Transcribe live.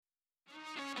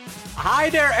Hi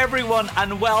there, everyone,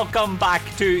 and welcome back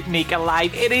to Nika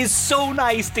Live. It is so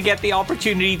nice to get the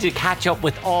opportunity to catch up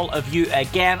with all of you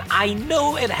again. I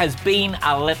know it has been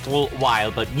a little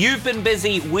while, but you've been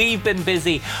busy, we've been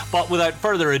busy. But without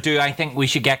further ado, I think we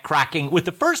should get cracking with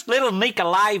the first little Nika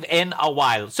Live in a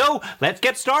while. So let's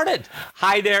get started.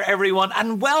 Hi there, everyone,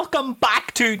 and welcome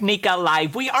back to Nika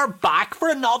Live. We are back for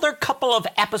another couple of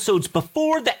episodes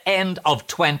before the end of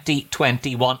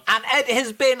 2021, and it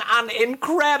has been an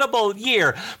incredible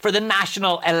year for the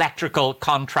National Electrical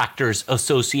Contractors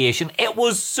Association. It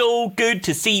was so good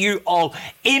to see you all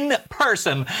in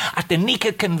person at the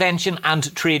NECA convention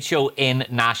and trade show in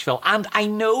Nashville. And I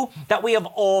know that we have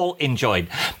all enjoyed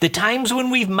the times when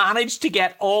we've managed to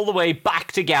get all the way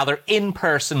back together in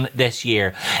person this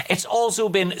year. It's also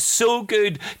been so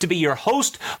good to be your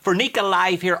host for NECA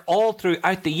Live here all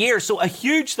throughout the year. So a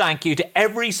huge thank you to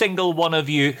every single one of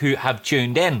you who have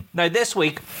tuned in. Now this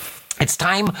week, it's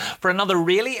time for another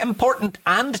really important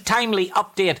and timely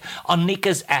update on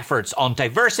NECA's efforts on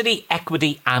diversity,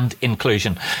 equity and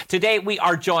inclusion. Today we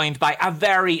are joined by a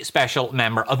very special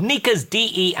member of NECA's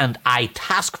DE&I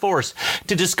task force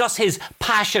to discuss his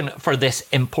passion for this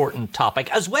important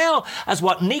topic, as well as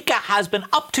what NECA has been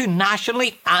up to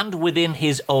nationally and within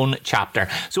his own chapter.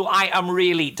 So I am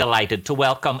really delighted to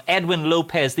welcome Edwin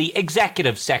Lopez, the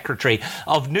Executive Secretary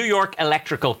of New York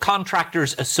Electrical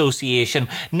Contractors Association,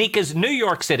 NECA's New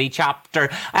York City chapter.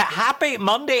 Happy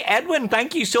Monday, Edwin.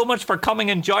 Thank you so much for coming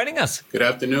and joining us. Good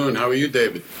afternoon. How are you,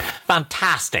 David?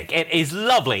 Fantastic. It is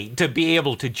lovely to be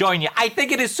able to join you. I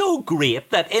think it is so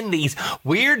great that in these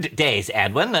weird days,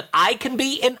 Edwin, that I can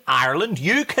be in Ireland,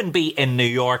 you can be in New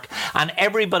York, and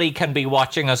everybody can be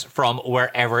watching us from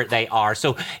wherever they are.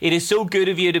 So it is so good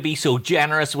of you to be so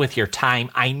generous with your time.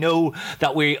 I know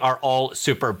that we are all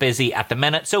super busy at the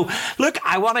minute. So look,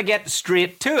 I want to get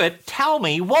straight to it. Tell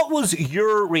me, what was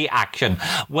your reaction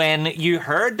when you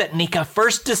heard that NECA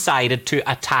first decided to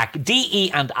attack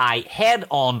DE&I head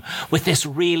on with this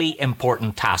really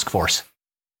important task force?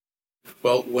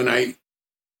 Well, when I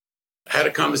had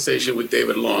a conversation with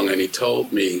David Long and he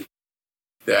told me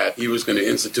that he was going to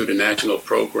institute a national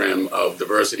program of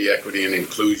diversity, equity, and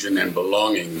inclusion and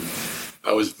belonging,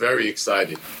 I was very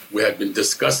excited. We had been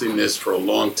discussing this for a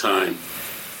long time.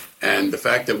 And the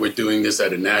fact that we're doing this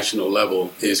at a national level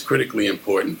is critically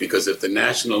important, because if the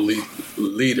national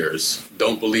leaders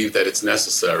don't believe that it's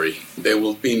necessary, there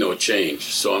will be no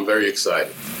change. So I'm very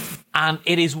excited. And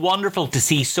it is wonderful to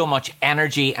see so much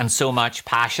energy and so much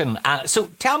passion.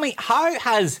 So tell me, how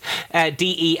has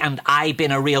DE&I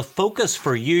been a real focus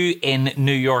for you in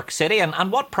New York City?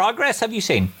 And what progress have you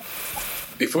seen?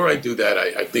 Before I do that,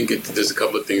 I think there's a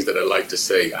couple of things that I'd like to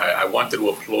say. I wanted to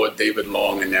applaud David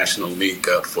Long and National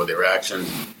NECA for their action.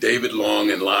 David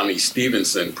Long and Lonnie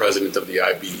Stevenson, president of the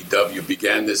IBEW,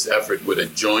 began this effort with a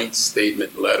joint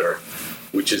statement letter,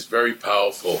 which is very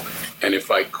powerful. And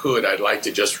if I could, I'd like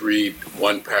to just read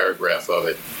one paragraph of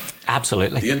it.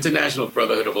 Absolutely. The International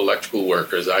Brotherhood of Electrical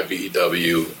Workers,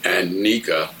 IBEW, and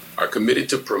NECA are committed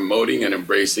to promoting and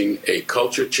embracing a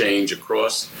culture change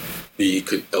across the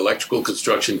electrical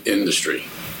construction industry.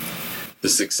 The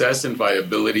success and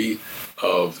viability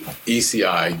of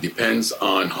ECI depends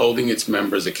on holding its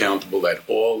members accountable at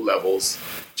all levels,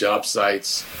 job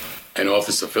sites, and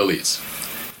office affiliates.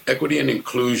 Equity and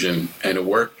inclusion and a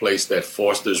workplace that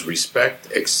fosters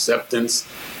respect, acceptance,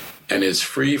 and is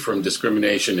free from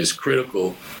discrimination is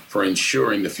critical for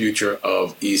ensuring the future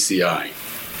of ECI.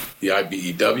 The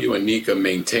IBEW and NECA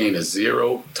maintain a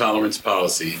zero-tolerance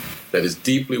policy that is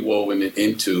deeply woven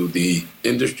into the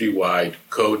industry-wide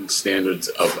code and standards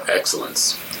of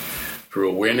excellence. Through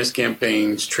awareness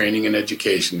campaigns, training, and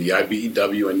education, the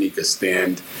IBEW and NECA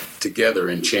stand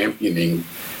together in championing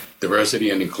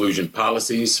diversity and inclusion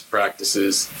policies,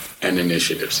 practices, and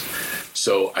initiatives.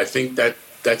 So I think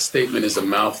that statement is a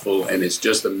mouthful, and it's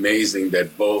just amazing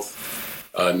that both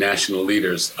national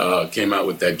leaders came out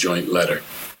with that joint letter.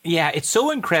 Yeah, it's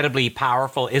so incredibly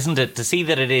powerful, isn't it, to see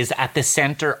that it is at the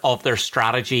centre of their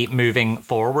strategy moving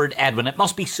forward, Edwin. It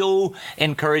must be so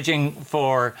encouraging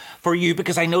for you,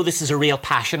 because I know this is a real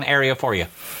passion area for you.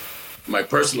 My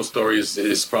personal story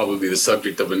is probably the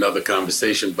subject of another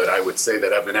conversation, but I would say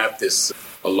that I've been at this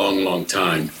a long, long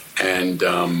time. And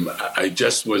I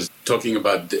just was talking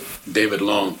about David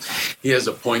Long. He has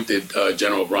appointed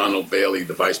General Ronald Bailey,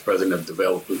 the Vice President of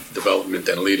Development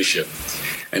and Leadership,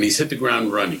 and he's hit the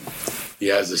ground running. He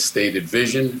has a stated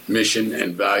vision, mission,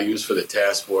 and values for the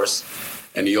task force,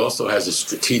 and he also has a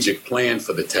strategic plan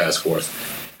for the task force.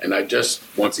 And I just,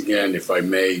 once again, if I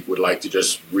may, would like to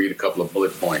just read a couple of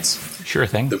bullet points. Sure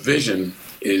thing. The vision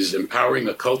is empowering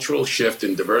a cultural shift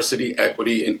in diversity,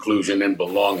 equity, inclusion, and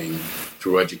belonging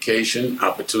through education,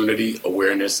 opportunity,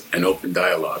 awareness, and open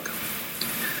dialogue.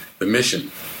 The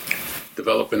mission: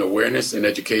 develop an awareness and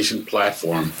education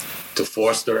platform to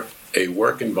foster a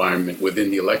work environment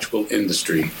within the electrical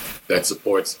industry that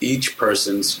supports each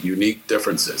person's unique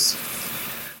differences.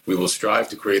 We will strive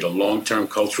to create a long-term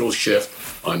cultural shift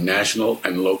on national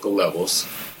and local levels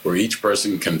where each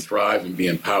person can thrive and be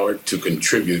empowered to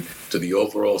contribute to the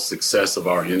overall success of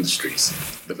our industries.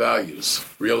 The values: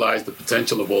 realize the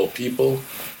potential of all people,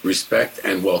 respect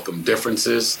and welcome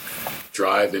differences,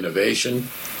 drive innovation,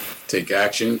 take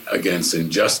action against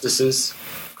injustices,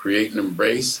 create and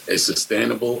embrace a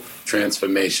sustainable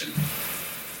transformation,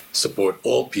 support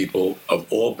all people of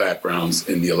all backgrounds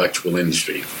in the electrical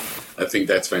industry. I think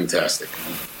that's fantastic.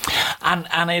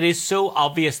 And it is so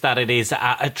obvious that it is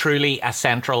a truly a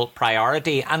central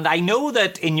priority. And I know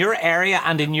that in your area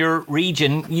and in your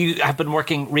region, you have been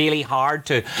working really hard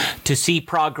to see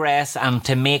progress and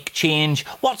to make change.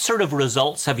 What sort of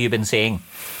results have you been seeing?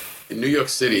 In New York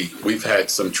City, we've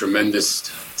had some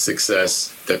tremendous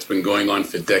success that's been going on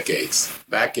for decades.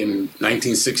 Back in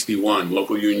 1961,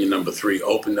 Local Union Number 3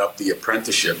 opened up the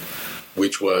apprenticeship,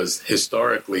 which was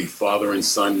historically father and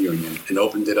son union, and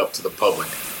opened it up to the public.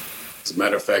 As a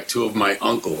matter of fact, two of my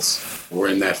uncles were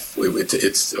in that.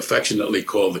 It's affectionately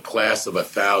called the Class of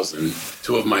 1,000.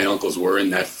 Two of my uncles were in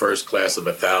that first Class of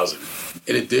 1,000.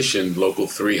 In addition, Local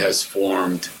 3 has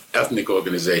formed ethnic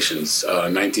organizations.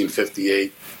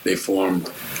 1958, they formed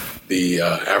the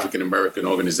African American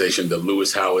organization, the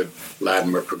Lewis Howard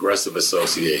Latimer Progressive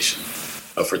Association,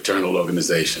 a fraternal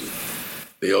organization.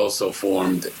 They also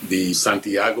formed the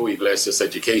Santiago Iglesias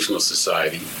Educational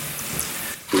Society,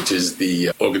 which is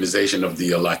the organization of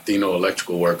the Latino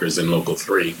electrical workers in Local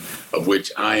 3, of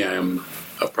which I am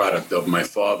a product of. My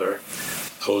father,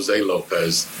 Jose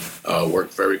Lopez,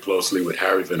 worked very closely with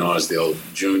Harry Van Arsdale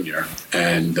Jr.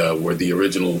 and were the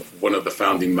original,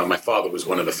 my father was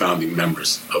one of the founding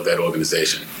members of that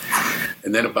organization.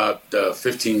 And then about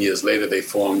 15 years later, they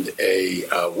formed a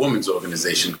women's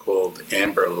organization called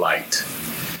Amber Light.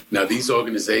 Now, these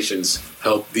organizations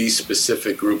help these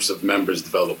specific groups of members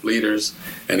develop leaders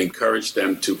and encourage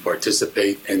them to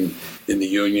participate in the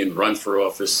union, run for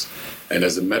office. And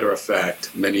as a matter of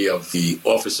fact, many of the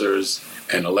officers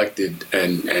and elected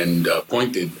and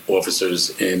appointed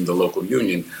officers in the local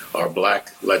union are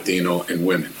Black, Latino, and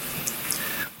women.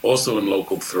 Also in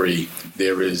Local 3,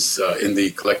 there is, in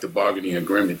the collective bargaining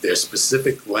agreement, there's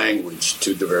specific language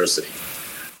to diversity.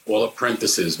 All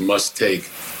apprentices must take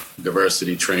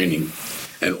diversity training,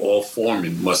 and all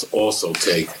foremen must also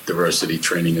take diversity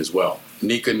training as well.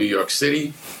 NECA New York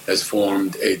City has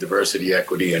formed a diversity,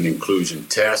 equity, and inclusion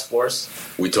task force.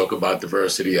 We talk about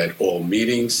diversity at all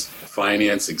meetings,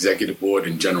 finance, executive board,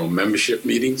 and general membership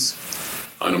meetings.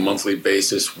 On a monthly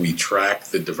basis, we track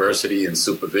the diversity in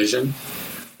supervision.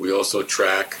 We also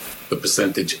track the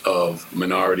percentage of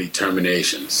minority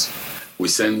terminations. We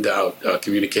send out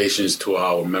communications to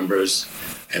our members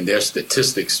and their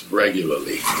statistics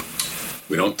regularly.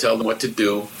 We don't tell them what to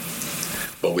do,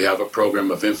 but we have a program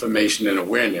of information and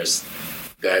awareness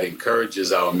that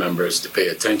encourages our members to pay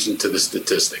attention to the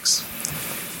statistics.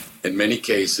 In many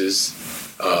cases,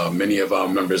 many of our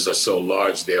members are so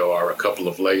large, there are a couple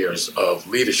of layers of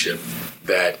leadership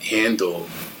that handle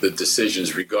the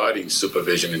decisions regarding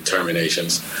supervision and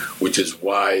terminations, which is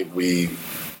why we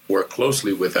work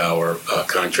closely with our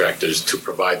contractors to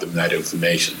provide them that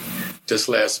information. Just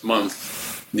last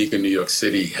month, NECA New York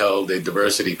City held a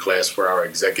diversity class for our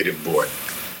executive board.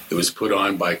 It was put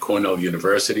on by Cornell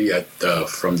University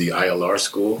from the ILR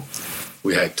school.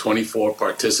 We had 24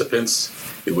 participants.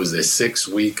 It was a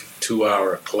 6-week,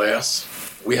 2-hour class.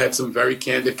 We had some very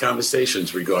candid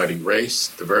conversations regarding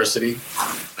race, diversity,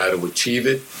 how to achieve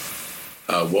it,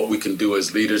 what we can do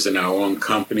as leaders in our own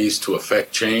companies to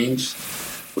affect change.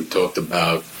 We talked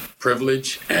about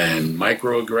privilege and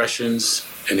microaggressions,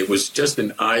 and it was just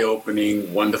an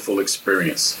eye-opening, wonderful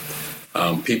experience.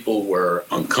 People were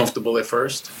uncomfortable at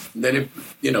first. Then,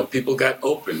 people got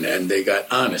open, and they got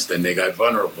honest, and they got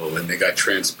vulnerable, and they got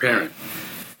transparent.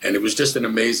 And it was just an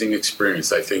amazing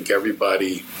experience. I think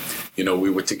everybody, we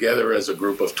were together as a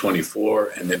group of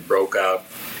 24 and then broke out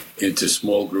into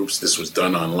small groups. This was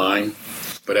done online.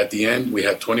 But at the end, we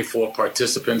had 24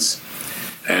 participants.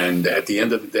 And at the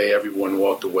end of the day, everyone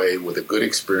walked away with a good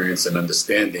experience and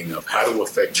understanding of how to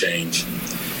affect change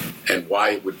and why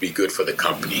it would be good for the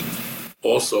company.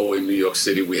 Also in New York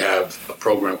City, we have a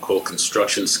program called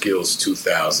Construction Skills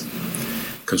 2000.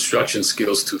 Construction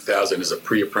Skills 2000 is a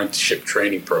pre-apprenticeship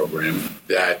training program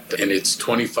that in its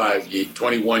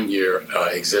 21-year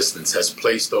existence has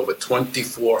placed over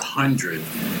 2,400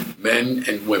 men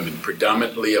and women,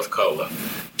 predominantly of color,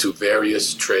 to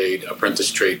various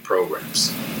apprentice trade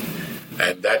programs.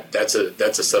 And that's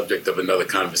a subject of another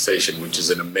conversation, which is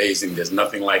there's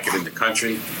nothing like it in the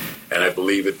country. And I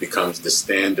believe it becomes the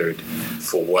standard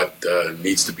for what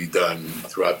needs to be done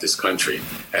throughout this country.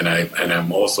 And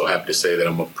I'm also happy to say that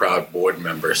I'm a proud board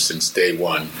member since day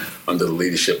one under the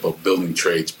leadership of Building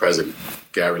Trades President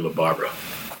Gary LaBarbera.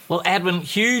 Well, Edwin,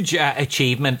 huge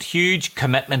achievement, huge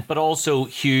commitment, but also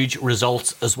huge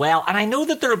results as well. And I know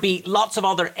that there will be lots of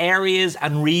other areas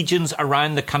and regions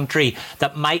around the country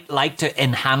that might like to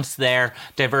enhance their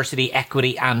diversity,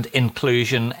 equity and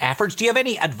inclusion efforts. Do you have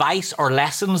any advice or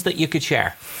lessons that you could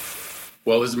share?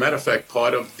 Well, as a matter of fact,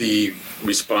 part of the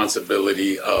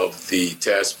responsibility of the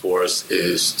task force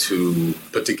is to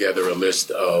put together a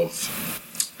list of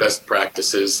best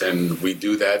practices, and we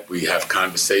do that. We have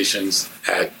conversations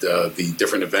at the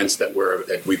different events that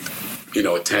we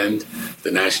attend, the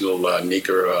national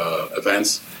NECA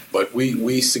events. But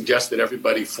we suggest that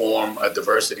everybody form a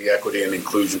diversity, equity, and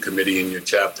inclusion committee in your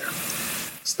chapter.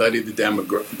 Study the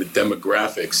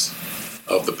demographics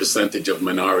of the percentage of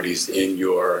minorities in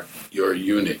your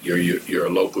unit, your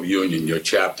local union, your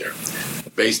chapter.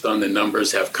 Based on the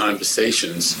numbers, have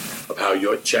conversations of how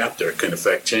your chapter can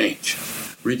affect change.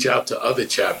 Reach out to other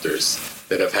chapters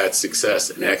that have had success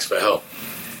and ask for help.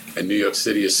 And New York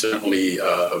City is certainly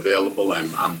available.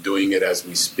 I'm doing it as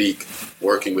we speak,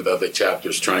 working with other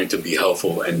chapters, trying to be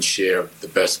helpful and share the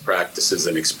best practices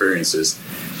and experiences.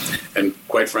 And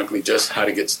quite frankly, just how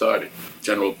to get started.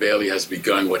 General Bailey has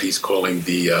begun what he's calling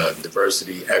the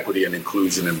Diversity, Equity, and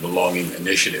Inclusion and Belonging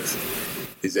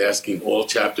Initiative. He's asking all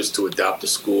chapters to adopt a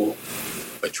school,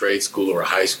 a trade school, or a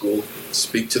high school,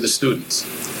 speak to the students.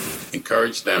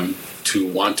 Encourage them to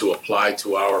want to apply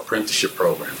to our apprenticeship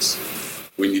programs.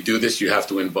 When you do this, you have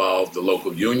to involve the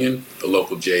local union, the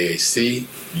local JAC.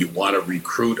 You want to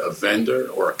recruit a vendor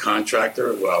or a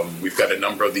contractor. Well, we've got a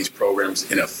number of these programs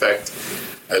in effect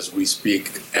as we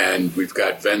speak, and we've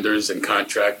got vendors and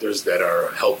contractors that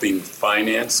are helping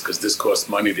finance, because this costs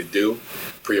money to do,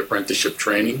 pre-apprenticeship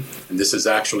training. And this is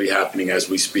actually happening as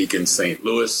we speak in St.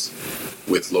 Louis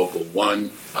with Local 1,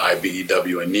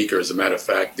 IBEW, and NECA. As a matter of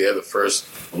fact, they're the first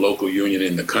local union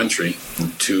in the country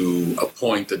to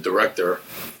appoint a director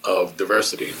of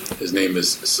diversity. His name is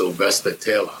Sylvester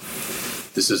Taylor.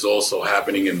 This is also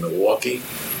happening in Milwaukee,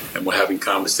 and we're having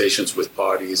conversations with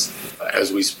parties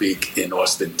as we speak in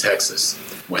Austin, Texas.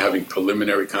 We're having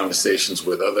preliminary conversations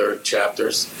with other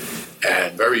chapters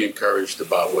and very encouraged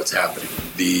about what's happening.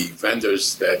 The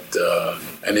vendors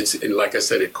and like I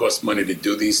said, it costs money to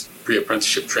do these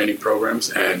pre-apprenticeship training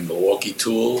programs, and Milwaukee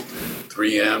Tool,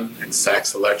 3M, and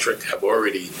Sachs Electric have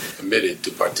already committed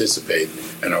to participate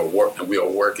and we are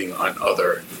working on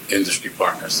other industry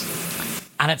partners.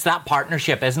 And it's that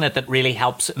partnership, isn't it, that really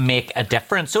helps make a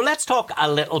difference. So let's talk a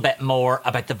little bit more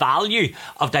about the value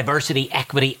of diversity,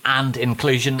 equity and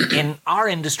inclusion in our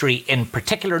industry in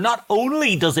particular. Not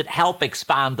only does it help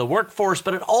expand the workforce,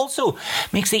 but it also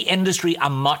makes the industry a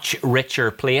much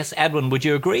richer place. Edwin, would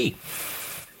you agree?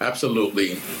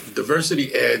 Absolutely.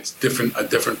 Diversity adds a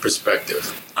different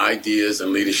perspective, ideas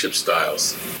and leadership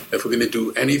styles. If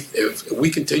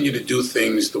we continue to do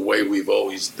things the way we've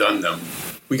always done them,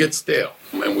 we get stale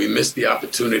and we miss the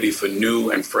opportunity for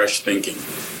new and fresh thinking.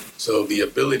 So the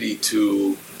ability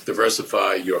to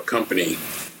diversify your company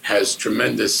has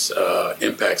tremendous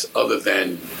impacts other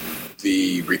than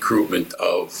the recruitment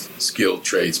of skilled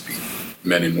tradespeople,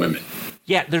 men and women.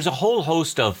 Yeah, there's a whole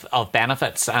host of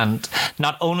benefits, and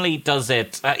not only does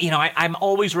it, I'm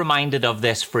always reminded of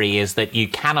this phrase that you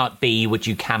cannot be what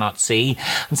you cannot see,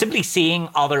 and simply seeing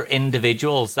other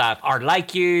individuals that are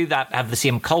like you, that have the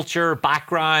same culture,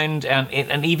 background,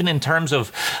 and even in terms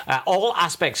of all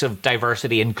aspects of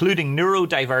diversity, including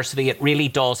neurodiversity, it really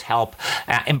does help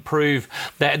improve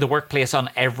the workplace on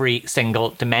every single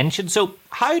dimension. So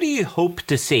how do you hope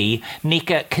to see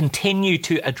NECA continue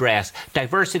to address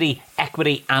diversity,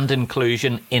 equity and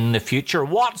inclusion in the future?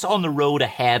 What's on the road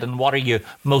ahead and what are you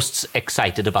most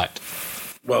excited about?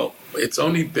 Well, it's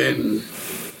only been,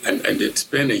 and it's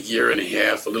been a year and a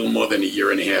half, a little more than a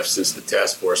year and a half since the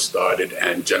task force started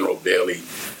and General Bailey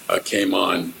came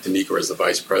on to NECA as the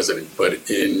vice president.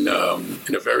 But in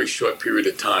a very short period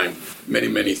of time,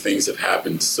 many things have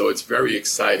happened. So it's very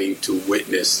exciting to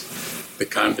witness the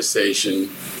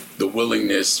conversation, the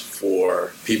willingness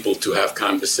for people to have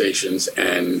conversations,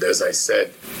 and as I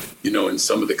said, In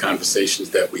some of the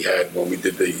conversations that we had when we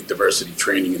did the diversity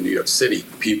training in New York City,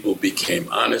 people became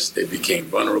honest, they became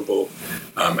vulnerable,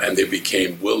 and they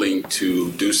became willing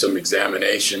to do some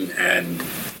examination and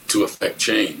to affect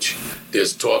change.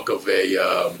 There's talk of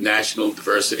a national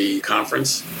diversity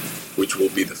conference, which will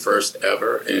be the first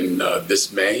ever in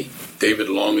this May. David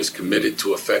Long is committed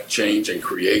to affect change and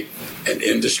create an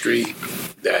industry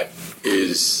that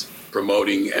is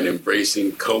promoting and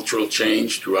embracing cultural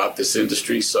change throughout this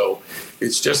industry. So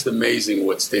it's just amazing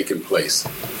what's taken place.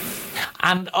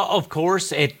 And of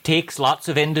course, it takes lots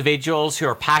of individuals who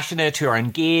are passionate, who are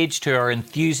engaged, who are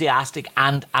enthusiastic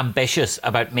and ambitious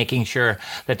about making sure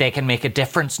that they can make a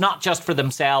difference, not just for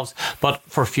themselves, but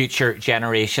for future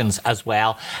generations as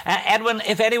well. Edwin,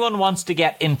 if anyone wants to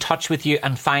get in touch with you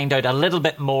and find out a little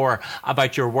bit more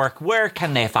about your work, where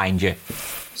can they find you?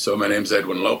 So my name's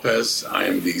Edwin Lopez. I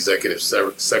am the Executive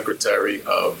Secretary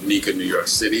of NECA New York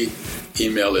City.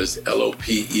 Email is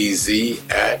lopez@nyeca.org.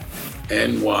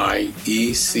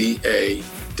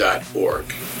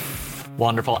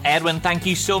 Wonderful. Edwin, thank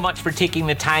you so much for taking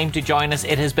the time to join us.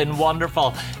 It has been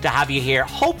wonderful to have you here.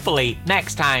 Hopefully,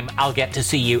 next time I'll get to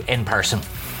see you in person.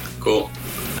 Cool.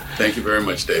 Thank you very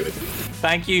much, David.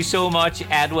 Thank you so much,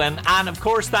 Edwin. And of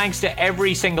course, thanks to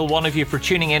every single one of you for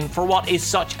tuning in for what is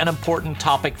such an important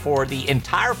topic for the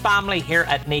entire family here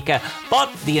at NECA,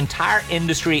 but the entire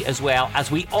industry as well,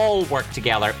 as we all work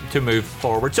together to move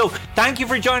forward. So thank you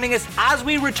for joining us as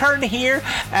we return here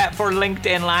for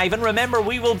LinkedIn Live. And remember,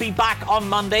 we will be back on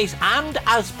Mondays and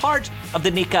as part of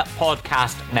the NECA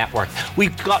Podcast Network.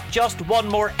 We've got just one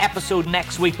more episode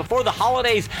next week before the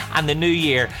holidays and the new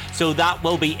year. So that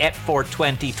will be it for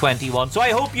 2021. So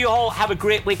I hope you all have a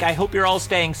great week. I hope you're all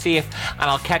staying safe, and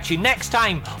I'll catch you next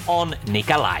time on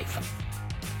NECA Live.